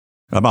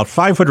About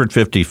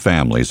 550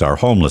 families are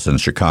homeless in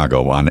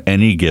Chicago on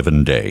any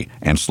given day,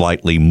 and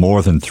slightly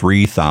more than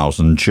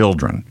 3,000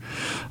 children.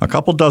 A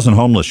couple dozen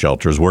homeless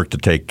shelters work to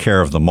take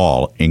care of them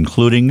all,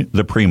 including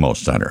the Primo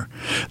Center.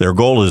 Their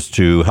goal is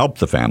to help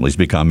the families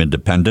become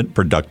independent,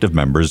 productive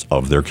members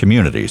of their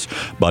communities,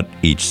 but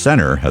each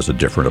center has a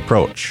different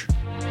approach.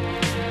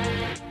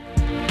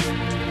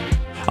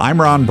 I'm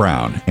Ron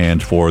Brown,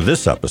 and for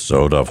this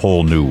episode of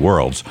Whole New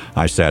Worlds,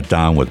 I sat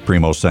down with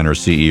Primo Center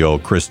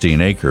CEO Christine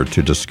Aker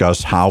to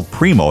discuss how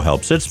Primo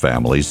helps its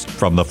families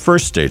from the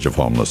first stage of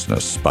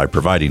homelessness by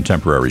providing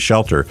temporary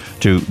shelter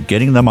to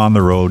getting them on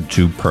the road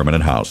to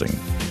permanent housing.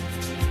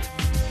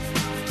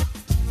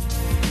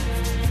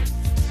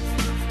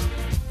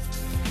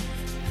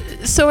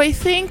 So I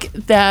think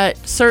that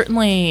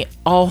certainly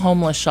all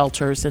homeless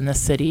shelters in the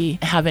city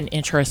have an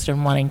interest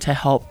in wanting to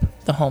help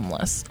the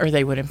homeless, or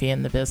they wouldn't be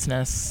in the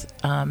business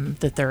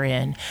that they're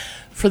in.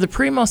 For the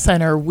Primo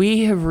Center,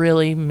 we have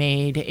really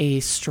made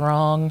a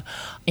strong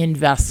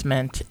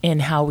investment in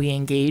how we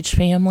engage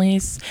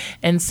families.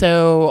 And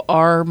so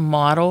our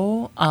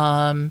model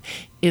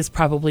is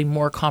probably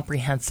more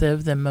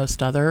comprehensive than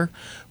most other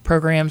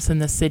programs in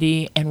the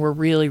city, and we're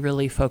really,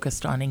 really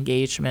focused on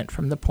engagement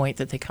from the point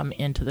that they come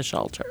into the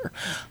shelter.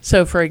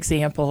 So, for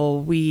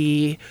example,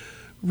 we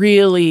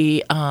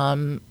really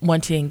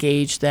want to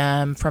engage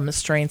them from a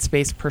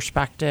strengths-based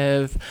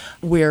perspective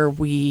where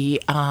we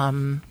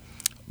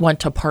want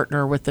to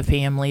partner with the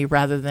family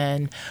rather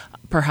than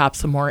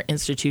perhaps a more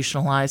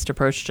institutionalized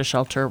approach to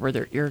shelter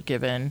where you're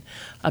given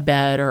a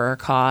bed or a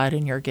cot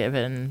and you're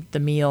given the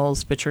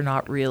meals, but you're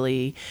not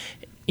really,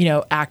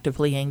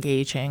 actively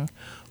engaging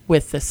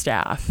with the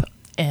staff.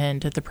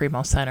 And at the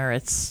Primo Center,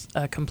 it's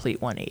a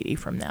complete 180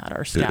 from that.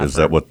 Our staff. Is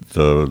that what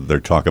they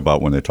talk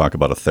about when they talk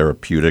about a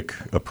therapeutic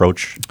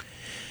approach?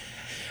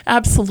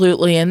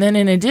 Absolutely. And then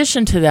in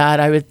addition to that,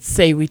 I would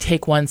say we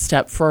take one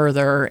step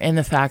further in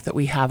the fact that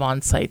we have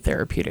on-site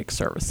therapeutic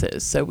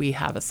services. So we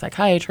have a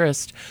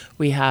psychiatrist,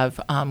 we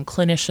have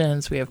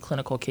clinicians, we have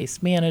clinical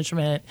case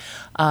management,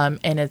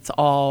 and it's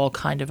all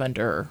kind of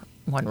under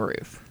one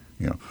roof.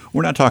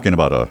 We're not talking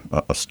about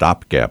a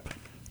stopgap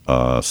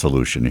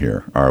solution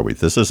here, are we?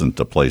 This isn't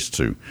a place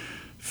to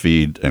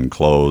feed and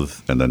clothe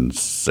and then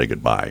say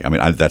goodbye. I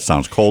mean, that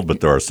sounds cold,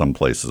 but there are some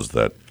places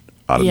that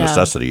out of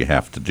necessity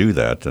have to do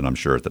that, and I'm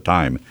sure at the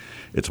time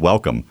it's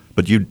welcome.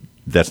 But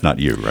that's not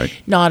you, right?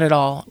 Not at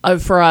all.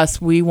 For us,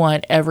 we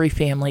want every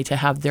family to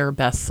have their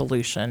best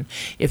solution.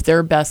 If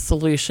their best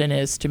solution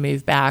is to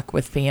move back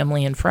with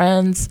family and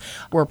friends,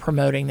 we're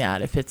promoting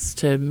that. If it's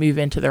to move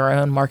into their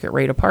own market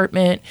rate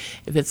apartment,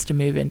 if it's to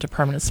move into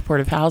permanent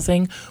supportive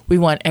housing, we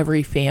want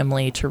every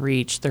family to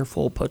reach their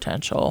full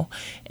potential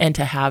and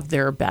to have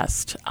their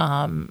best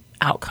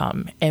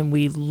outcome. And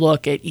we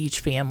look at each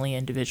family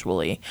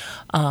individually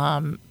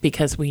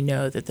because we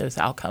know that those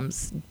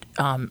outcomes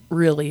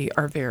really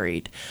are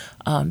varied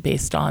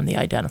based on the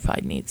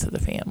identified needs of the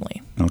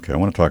family. Okay, I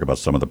want to talk about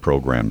some of the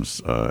programs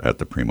at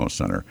the Primo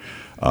Center.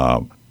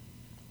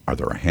 Are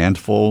there a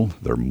handful?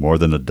 There are more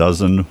than a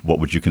dozen. What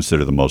would you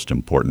consider the most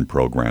important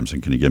programs,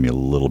 and can you give me a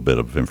little bit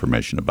of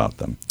information about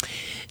them?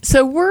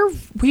 So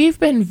we've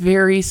been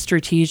very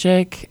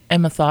strategic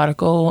and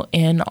methodical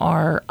in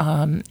our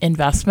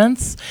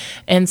investments,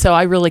 and so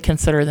I really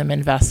consider them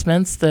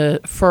investments.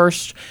 The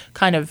first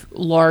kind of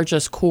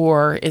largest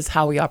core is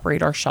how we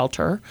operate our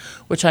shelter,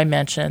 which I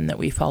mentioned that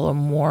we follow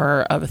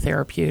more of a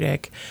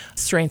therapeutic,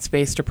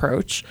 strengths-based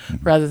approach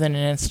rather than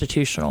an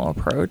institutional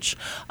approach.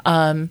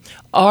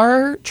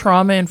 Our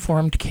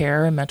trauma-informed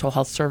care and mental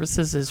health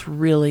services is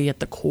really at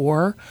the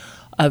core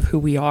of who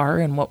we are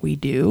and what we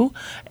do.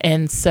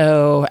 And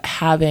so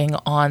having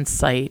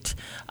on-site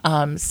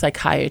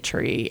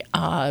psychiatry,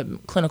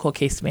 clinical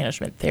case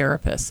management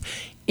therapists,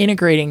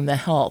 integrating the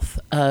health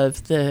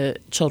of the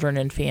children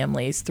and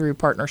families through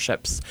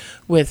partnerships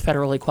with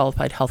federally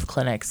qualified health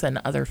clinics and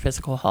other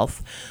physical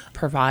health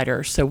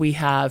providers. So we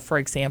have, for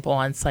example,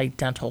 on-site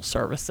dental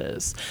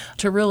services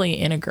to really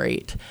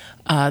integrate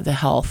the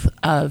health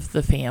of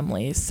the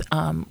families,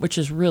 which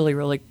is really,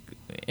 really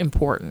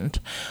important.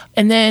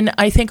 And then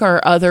I think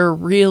our other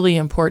really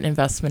important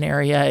investment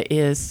area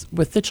is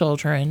with the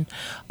children,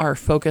 our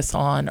focus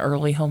on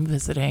early home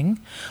visiting.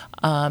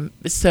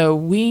 So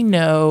we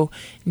know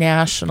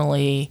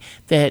nationally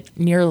that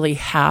nearly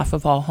half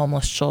of all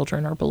homeless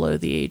children are below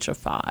the age of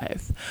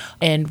 5.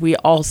 And we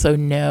also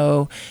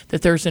know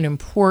that there's an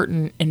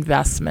important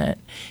investment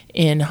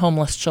in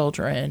homeless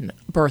children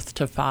birth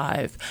to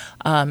 5.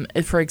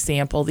 For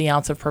example, the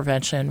Ounce of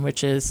Prevention,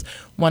 which is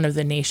one of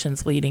the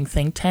nation's leading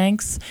think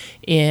tanks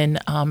in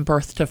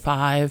birth to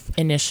 5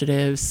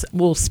 initiatives,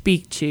 will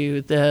speak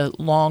to the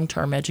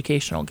long-term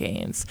educational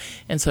gains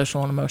and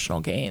social and emotional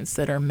gains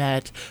that are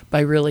met by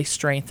really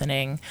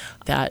strengthening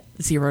that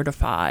 0 to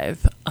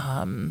 5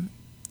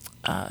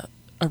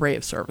 array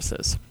of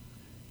services.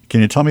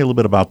 Can you tell me a little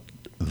bit about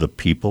the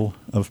people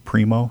of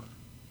Primo?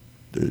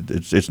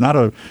 It's not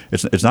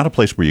a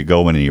place where you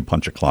go in and you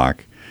punch a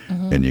clock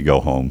and you go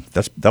home.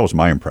 That was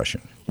my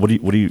impression.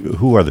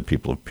 Who are the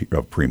people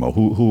of Primo?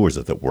 Who is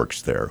it that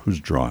works there? Who's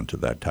drawn to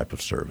that type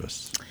of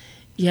service?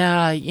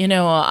 Yeah,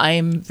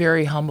 I'm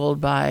very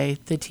humbled by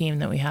the team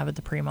that we have at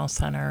the Primo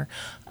Center,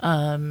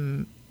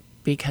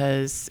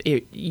 because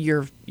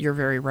you're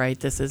very right.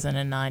 This isn't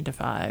a 9 to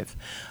 5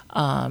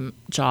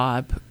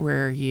 job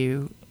where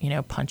you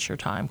punch your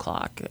time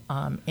clock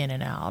in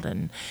and out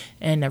and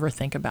never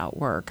think about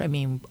work. I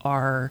mean,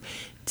 our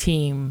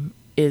team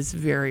is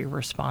very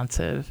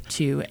responsive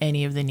to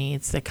any of the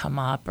needs that come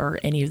up or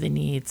any of the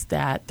needs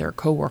that their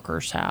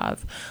coworkers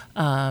have.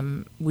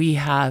 We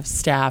have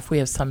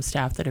some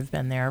staff that have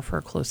been there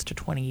for close to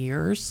 20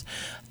 years,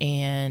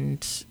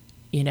 and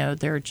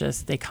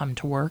they come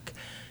to work,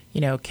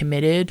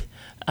 committed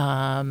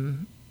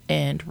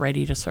and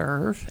ready to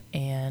serve,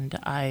 and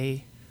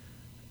I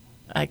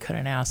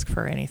couldn't ask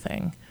for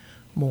anything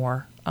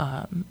more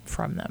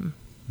from them.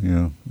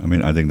 Yeah, I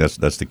mean, I think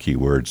that's the key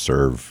word,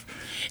 serve.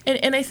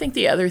 And I think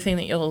the other thing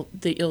that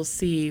you'll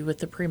see with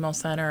the Primo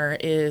Center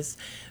is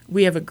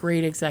we have a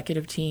great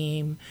executive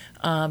team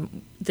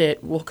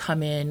that will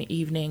come in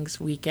evenings,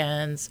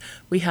 weekends.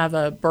 We have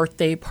a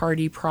birthday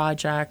party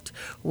project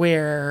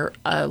where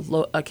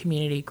a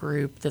community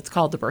group that's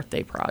called the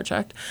Birthday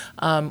Project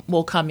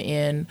will come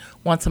in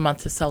once a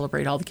month to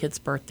celebrate all the kids'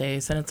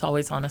 birthdays, and it's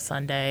always on a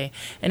Sunday.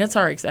 And it's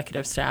our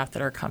executive staff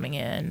that are coming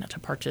in to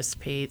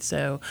participate.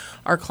 So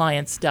our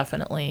clients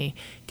definitely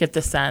get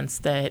the sense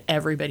that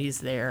everybody's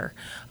there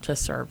to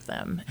serve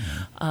them.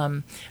 Mm-hmm.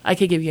 I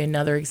could give you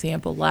another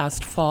example.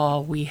 Last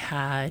fall we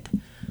had,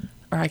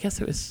 or I guess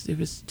it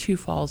was 2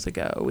 falls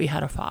ago, we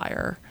had a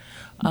fire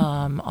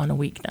on a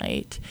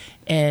weeknight,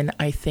 and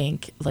I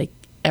think like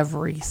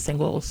every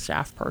single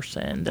staff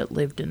person that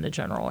lived in the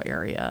general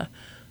area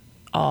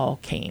all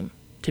came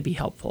to be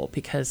helpful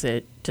because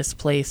it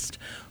displaced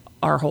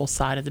our whole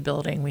side of the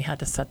building. We had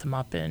to set them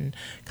up in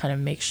kind of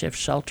makeshift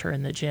shelter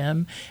in the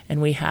gym, and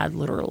we had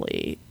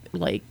literally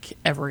like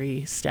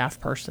every staff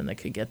person that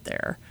could get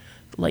there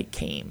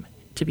came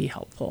to be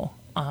helpful.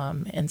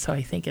 And so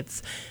I think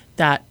it's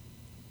that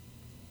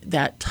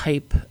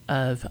type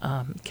of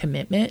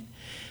commitment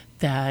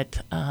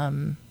that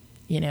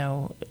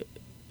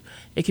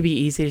it could be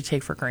easy to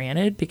take for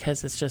granted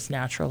because it's just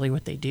naturally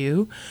what they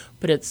do,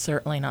 but it's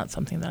certainly not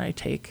something that I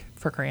take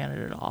for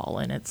granted at all,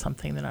 and it's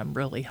something that I'm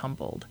really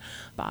humbled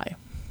by.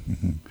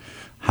 Mm-hmm.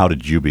 How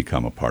did you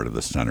become a part of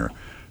the center?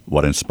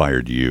 What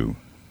inspired you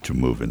to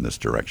move in this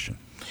direction?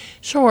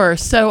 Sure.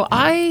 So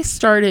I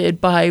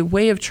started by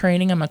way of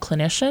training. I'm a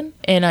clinician,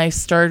 and I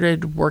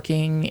started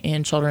working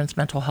in children's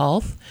mental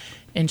health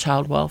and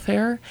child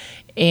welfare.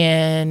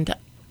 And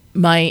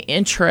my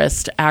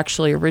interest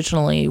actually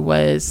originally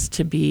was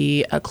to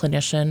be a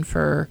clinician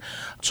for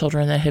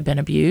children that had been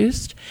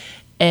abused.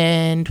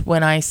 And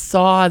when I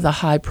saw the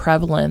high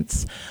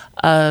prevalence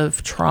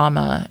of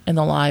trauma in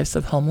the lives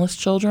of homeless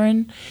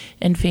children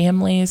and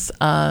families,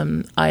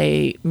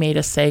 I made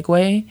a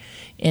segue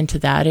into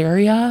that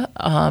area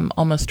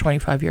almost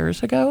 25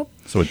 years ago.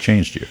 So it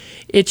changed you?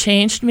 It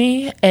changed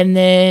me. And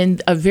then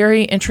a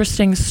very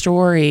interesting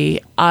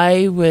story.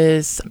 I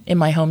was in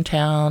my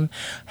hometown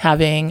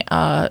having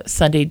a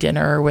Sunday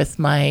dinner with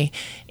my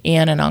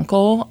aunt and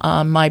uncle.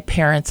 My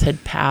parents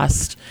had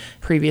passed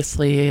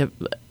previously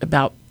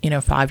about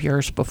 5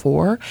 years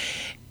before.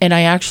 And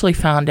I actually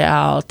found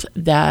out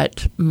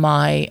that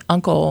my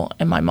uncle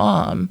and my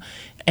mom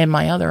and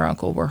my other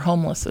uncle were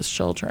homeless as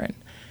children.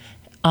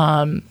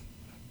 And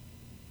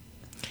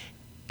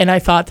I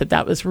thought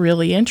that was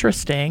really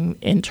interesting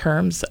in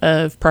terms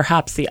of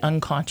perhaps the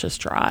unconscious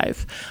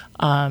drive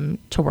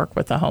to work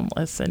with the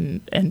homeless.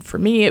 And for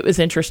me, it was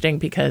interesting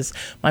because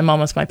my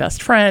mom was my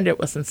best friend. It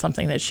wasn't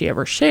something that she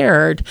ever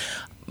shared.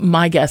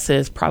 My guess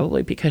is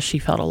probably because she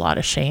felt a lot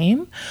of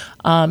shame.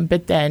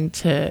 But then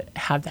to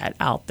have that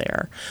out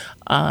there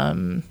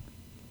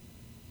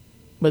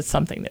was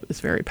something that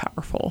was very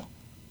powerful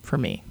for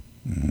me.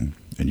 Mm-hmm.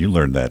 And you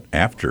learned that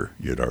after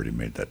you had already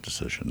made that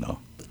decision, though.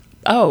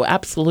 Oh,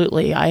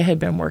 absolutely. I had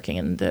been working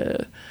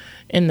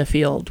in the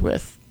field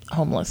with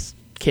homeless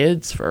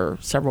kids for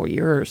several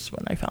years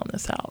when I found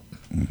this out.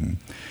 Mm-hmm.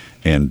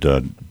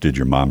 And did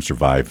your mom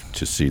survive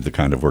to see the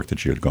kind of work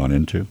that you had gone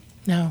into?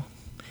 No.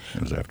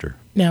 It was after?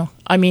 No.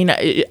 I mean,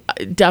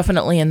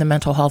 definitely in the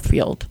mental health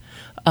field.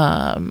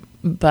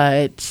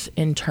 But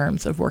in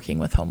terms of working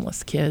with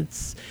homeless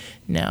kids,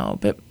 no.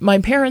 But my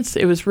parents,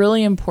 it was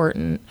really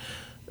important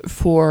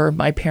for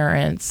my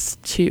parents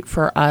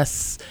for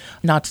us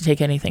not to take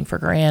anything for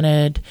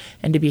granted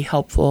and to be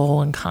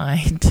helpful and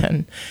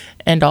kind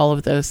and all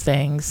of those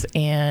things.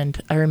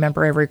 And I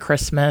remember every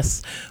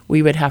Christmas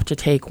we would have to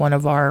take one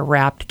of our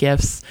wrapped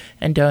gifts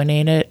and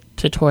donate it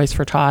to Toys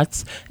for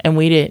Tots. And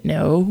we didn't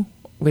know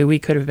we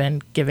could have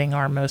been giving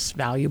our most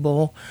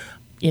valuable,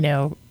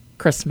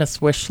 Christmas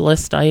wish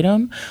list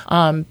item.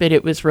 But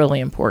it was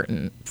really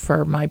important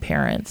for my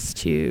parents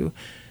to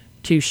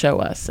show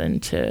us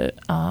and to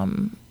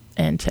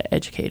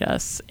educate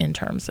us in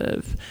terms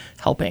of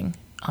helping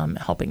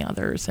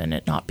others and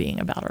it not being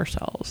about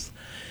ourselves.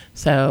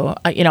 So,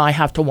 I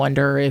have to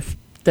wonder if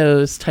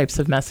those types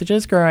of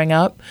messages growing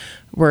up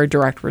were a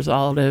direct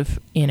result of,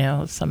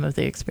 some of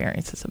the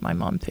experiences that my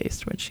mom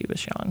faced when she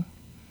was young.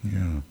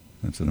 Yeah,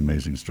 that's an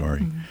amazing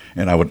story.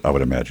 And I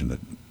would imagine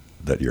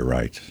that you're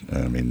right.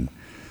 I mean,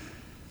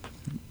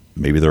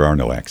 maybe there are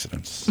no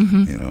accidents.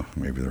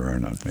 Maybe there are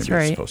not. Maybe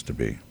it's supposed to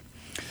be.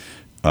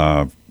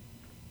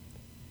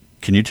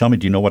 Can you tell me,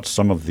 do you know what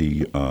some of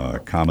the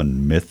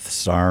common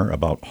myths are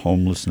about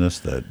homelessness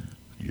that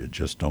you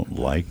just don't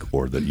like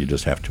or that you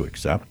just have to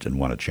accept and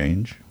want to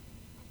change?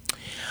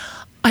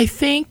 I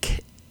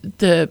think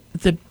the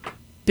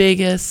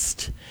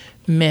biggest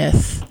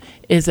myth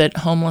is that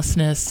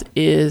homelessness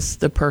is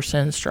the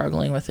person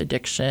struggling with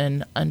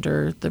addiction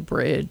under the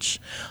bridge,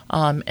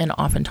 and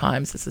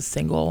oftentimes it's a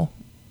single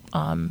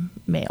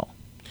male.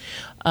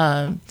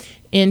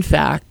 In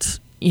fact,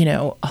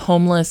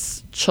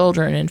 homeless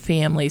children and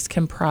families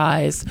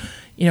comprise,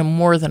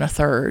 more than a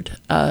third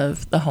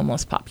of the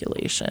homeless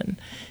population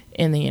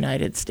in the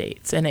United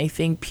States. And I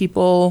think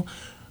people,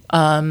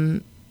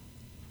 I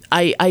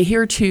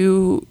hear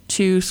two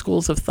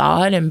schools of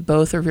thought, and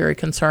both are very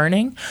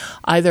concerning.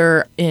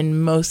 Either in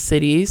most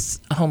cities,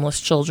 homeless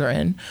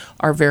children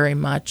are very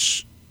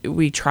much,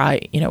 we try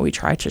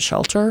to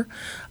shelter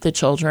the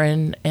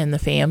children and the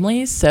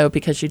families. So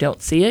because you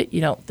don't see it,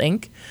 you don't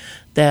think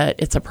that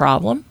it's a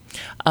problem.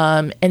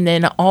 And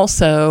then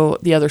also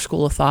the other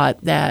school of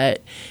thought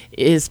that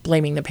is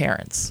blaming the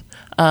parents,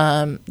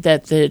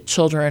 that the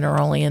children are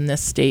only in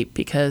this state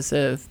because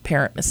of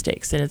parent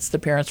mistakes, and it's the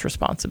parents'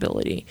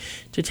 responsibility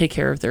to take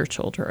care of their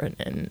children.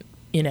 And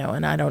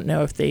I don't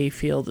know if they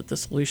feel that the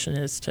solution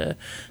is to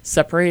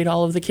separate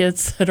all of the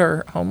kids that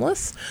are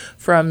homeless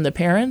from the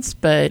parents,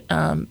 but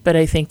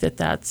I think that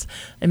that's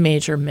a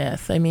major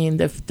myth. I mean,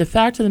 the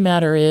fact of the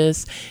matter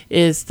is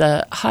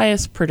the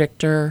highest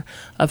predictor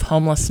of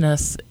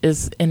homelessness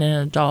is in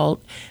an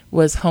adult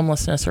was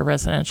homelessness or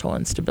residential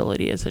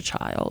instability as a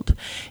child.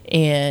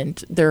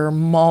 And there are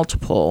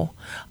multiple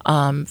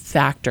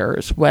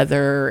factors,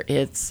 whether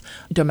it's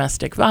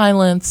domestic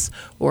violence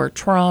or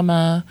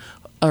trauma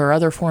or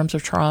other forms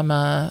of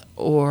trauma,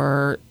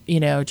 or,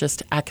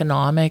 just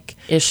economic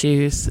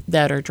issues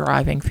that are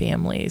driving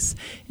families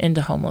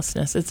into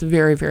homelessness. It's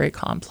very, very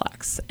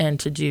complex. And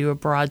to do a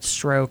broad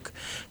stroke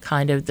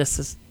kind of, this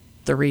is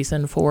the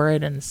reason for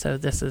it, and so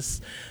this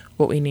is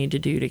what we need to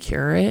do to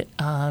cure it,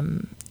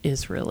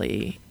 is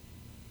really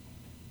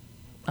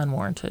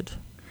unwarranted.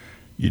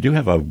 You do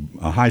have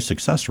a high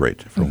success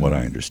rate, from what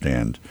I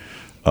understand,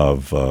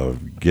 of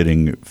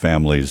getting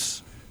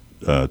families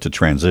to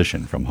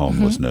transition from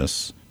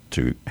homelessness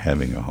to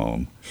having a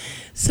home.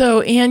 So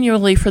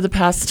annually for the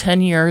past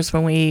 10 years,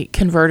 when we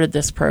converted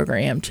this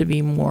program to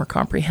be more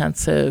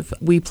comprehensive,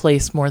 we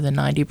placed more than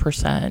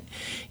 90%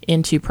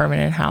 into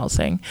permanent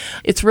housing.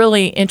 It's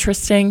really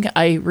interesting.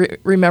 I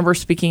remember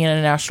speaking at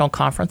a national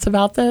conference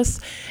about this,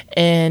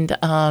 and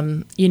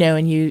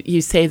and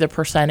you say the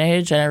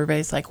percentage, and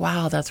everybody's like,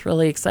 wow, that's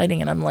really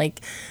exciting. And I'm like,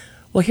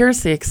 well,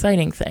 here's the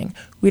exciting thing.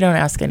 We don't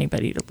ask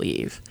anybody to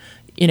leave.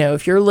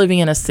 If you're living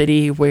in a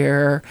city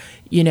where,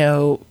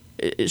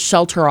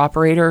 shelter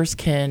operators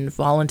can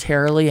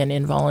voluntarily and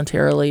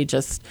involuntarily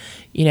just,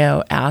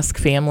 ask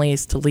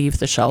families to leave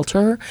the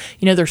shelter,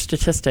 their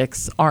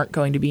statistics aren't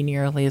going to be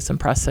nearly as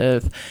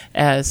impressive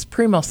as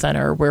Primo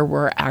Center, where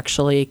we're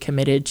actually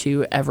committed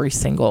to every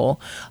single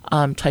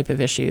type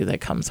of issue that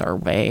comes our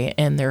way.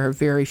 And there are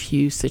very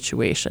few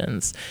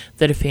situations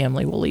that a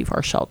family will leave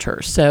our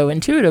shelter. So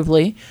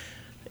intuitively,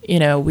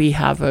 we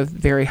have a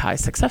very high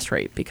success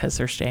rate because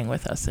they're staying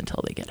with us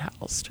until they get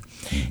housed.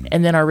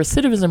 And then our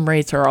recidivism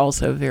rates are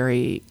also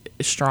very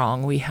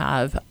strong. We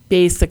have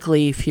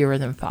basically fewer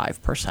than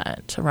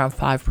 5%, around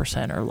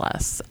 5% or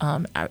less,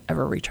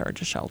 ever return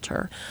to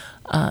shelter.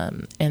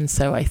 And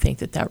so I think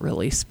that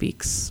really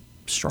speaks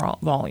strong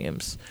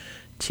volumes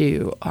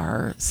to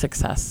our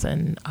success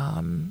in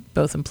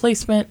both in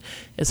placement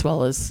as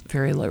well as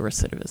very low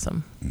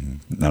recidivism.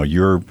 Now,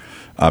 you're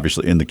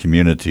obviously in the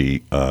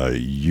community.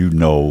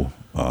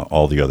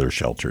 All the other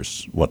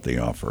shelters, what they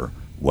offer,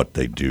 what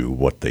they do,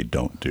 what they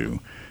don't do,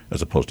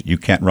 as opposed to, you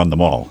can't run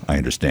them all, I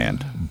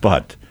understand.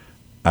 But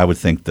I would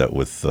think that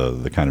with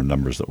the kind of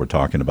numbers that we're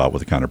talking about, with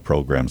the kind of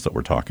programs that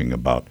we're talking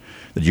about,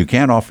 that you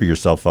can offer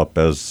yourself up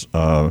as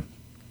a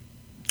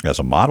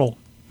model.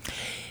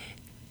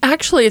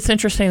 Actually, it's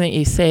interesting that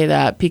you say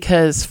that,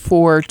 because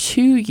for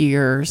 2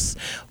 years,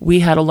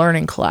 we had a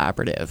learning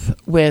collaborative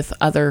with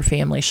other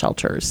family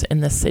shelters in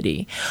the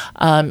city.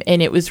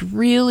 And it was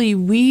really,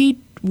 we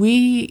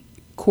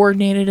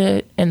coordinated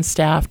it and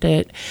staffed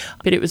it,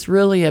 but it was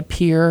really a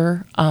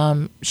peer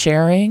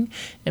sharing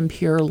and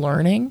peer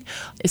learning.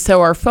 So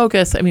our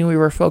focus, we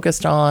were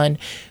focused on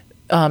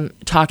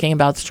talking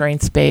about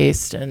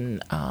strengths-based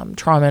and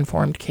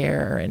trauma-informed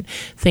care and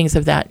things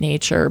of that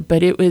nature.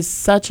 But it was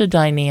such a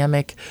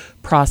dynamic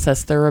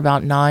process. There were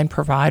about 9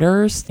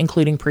 providers,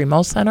 including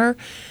Primo Center,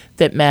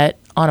 that met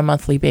on a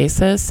monthly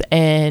basis.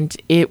 And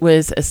it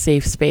was a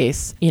safe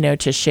space,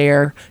 to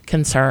share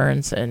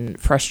concerns and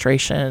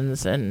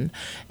frustrations and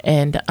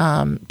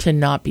to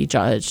not be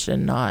judged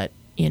and not,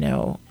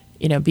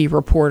 be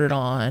reported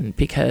on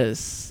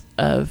because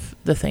of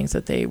the things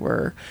that they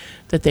were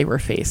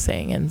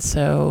facing. And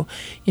so,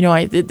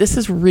 this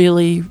is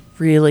really,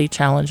 really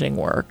challenging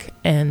work.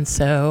 And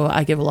so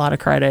I give a lot of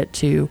credit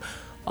to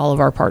all of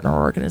our partner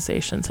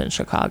organizations in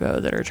Chicago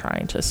that are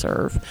trying to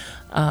serve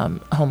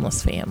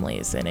homeless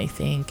families. And I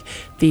think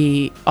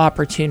the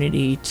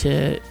opportunity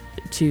to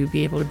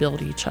be able to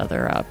build each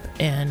other up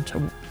and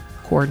to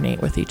coordinate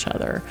with each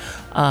other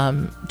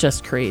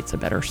just creates a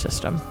better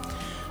system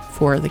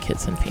for the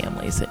kids and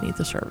families that need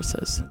the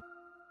services.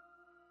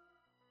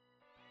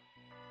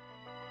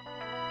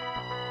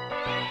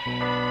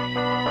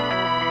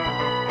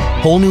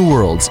 Whole New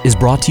Worlds is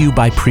brought to you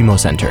by Primo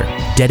Center,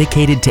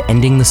 dedicated to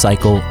ending the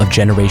cycle of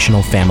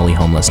generational family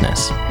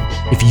homelessness.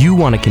 If you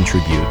want to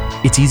contribute,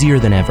 it's easier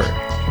than ever.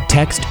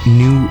 Text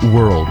New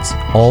Worlds,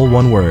 all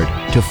one word,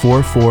 to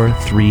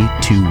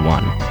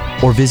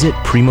 44321 or visit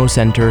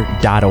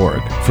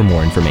primocenter.org for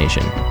more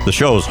information. The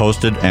show is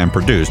hosted and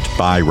produced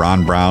by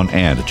Ron Brown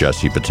and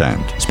Jesse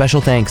Patend.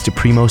 Special thanks to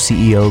Primo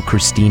CEO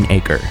Christine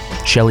Aker,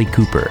 Shelley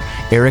Cooper,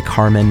 Eric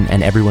Harmon,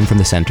 and everyone from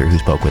the center who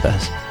spoke with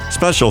us.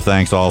 Special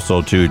thanks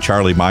also to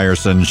Charlie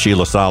Meyerson,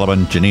 Sheila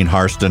Solomon, Janine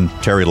Harston,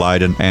 Terry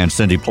Lydon, and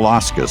Cindy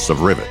Palaskis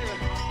of Rivet.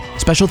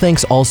 Special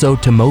thanks also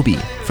to Moby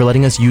for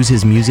letting us use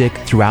his music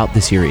throughout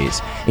the series,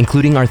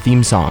 including our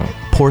theme song,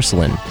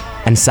 Porcelain,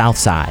 and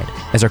Southside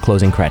as our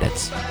closing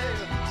credits.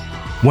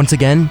 Once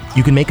again,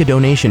 you can make a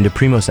donation to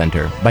Primo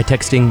Center by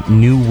texting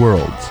New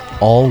Worlds,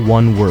 all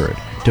one word,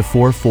 to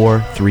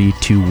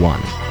 44321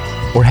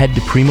 or head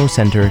to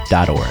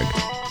primocenter.org.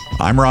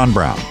 I'm Ron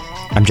Brown.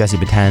 I'm Jesse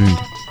Patend.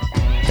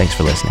 Thanks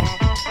for listening.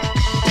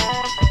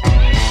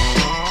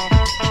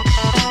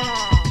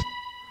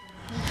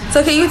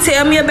 So can you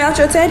tell me about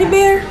your teddy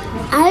bear?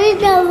 I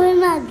remember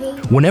my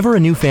baby. Whenever a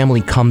new family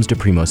comes to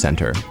Primo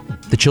Center,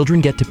 the children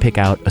get to pick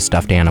out a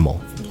stuffed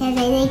animal. Because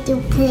I like to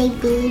play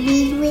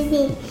babies with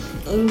it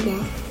and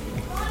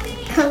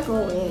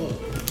cuddle with it.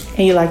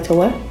 And you like to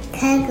what?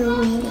 Cuddle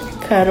with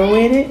it. Cuddle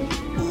with it?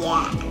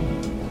 Yeah.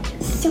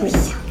 So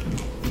soft.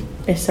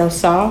 It's so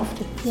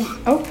soft? Yeah.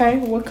 Okay,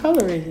 what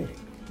color is it?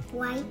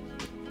 White.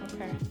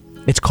 Okay.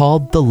 It's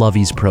called the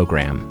Lovies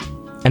Program,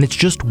 and it's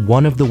just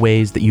one of the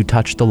ways that you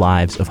touch the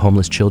lives of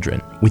homeless children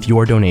with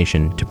your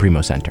donation to Primo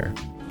Center.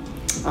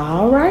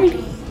 All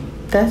righty.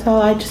 That's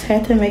all. I just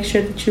had to make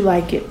sure that you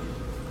like it.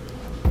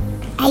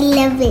 I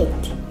love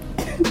it.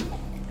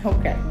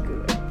 Okay,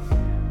 good.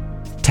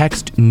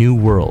 Text New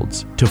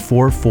Worlds to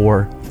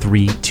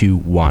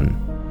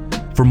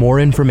 44321. For more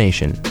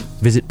information,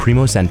 visit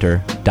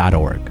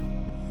primocenter.org.